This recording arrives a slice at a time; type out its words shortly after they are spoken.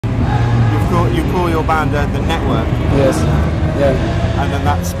you call your band the Network. Yes. Yeah. And then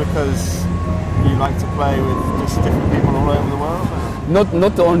that's because you like to play with just different people all over the world? Or?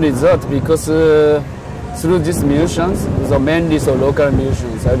 Not only that, because through these musicians, so mainly so local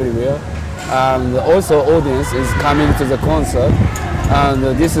musicians everywhere, and also audience is coming to the concert, and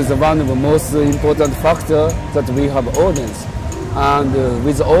this is one of the most important factors that we have audience. And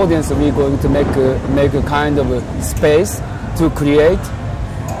with the audience, we're going to make a kind of a space to create.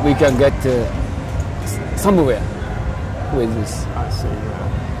 We can get somewhere with this. I see.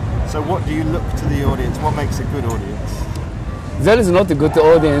 Yeah. So, what do you look to the audience? What makes a good audience? There is not a good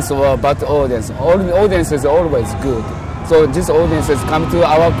audience or a bad audience. All the audience is always good. So this audience has come to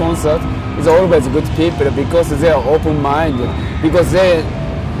our concert is always good people because they are open-minded. Because they,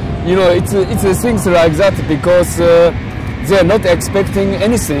 you know, it's things like that because they are not expecting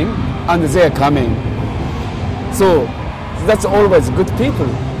anything and they are coming. So that's always good people.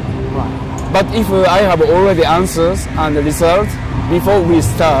 Right. But if I have already answers and the result before we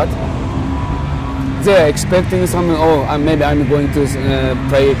start, they are expecting something. Oh, maybe I'm going to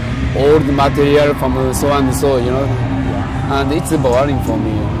play all the material from so and so, you know, and it's boring for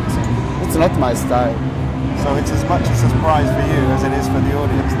me. It's not my style. So it's as much a surprise for you as it is for the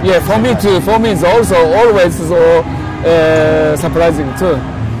audience. Yeah, for me too. For me, it's also always so surprising too.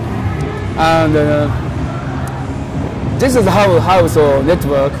 And this is how so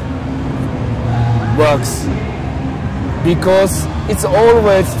network works. Because it's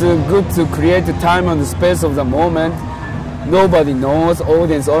always good to create the time and the space of the moment. Nobody knows,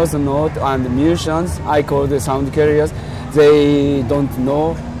 audience also not, and the musicians, I call the sound carriers, they don't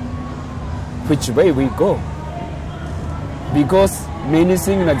know which way we go. Because many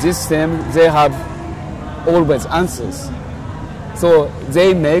things in the system, they have always answers. So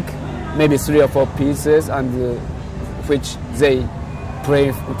they make maybe 3 or 4 pieces, and which they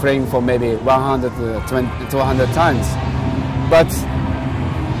playing for maybe 100, 200 times. But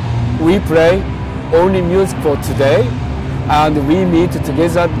we play only music for today, and we meet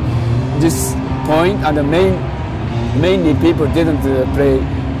together this point, and mainly people didn't play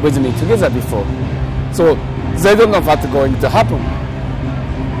with me together before. So they don't know what's going to happen.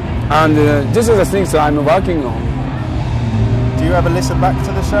 And this is the things that I'm working on. Do you ever listen back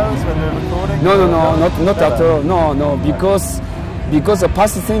to the shows when they're recording? No, not at all. No, because the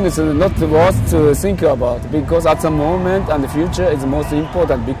past thing is not worth to think about, because at the moment and the future is most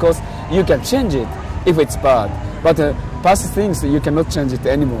important, because you can change it if it's bad. But past things, you cannot change it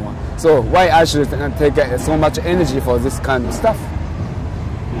anymore. So why I should take so much energy for this kind of stuff?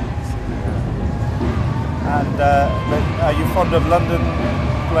 And are you fond of London,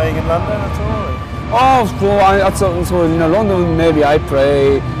 playing in London at all? Oh, so in London maybe I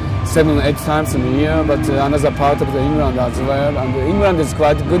play 7 or 8 times in a year, but another part of the England as well. And England is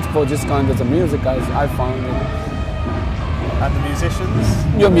quite good for this kind of music, I found it. And the musicians?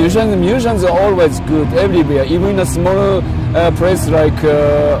 Yeah, musicians are always good everywhere, even in a small place like,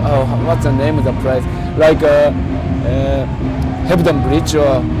 what's the name of the place? Like Hebden Bridge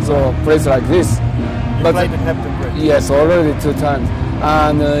or so place like this. You played in Hebden Bridge? Yes, already 2 times.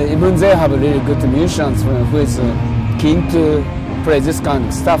 And even they have really good musicians who is keen to play this kind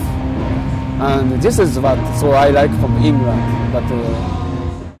of stuff. And this is what so I like from England. But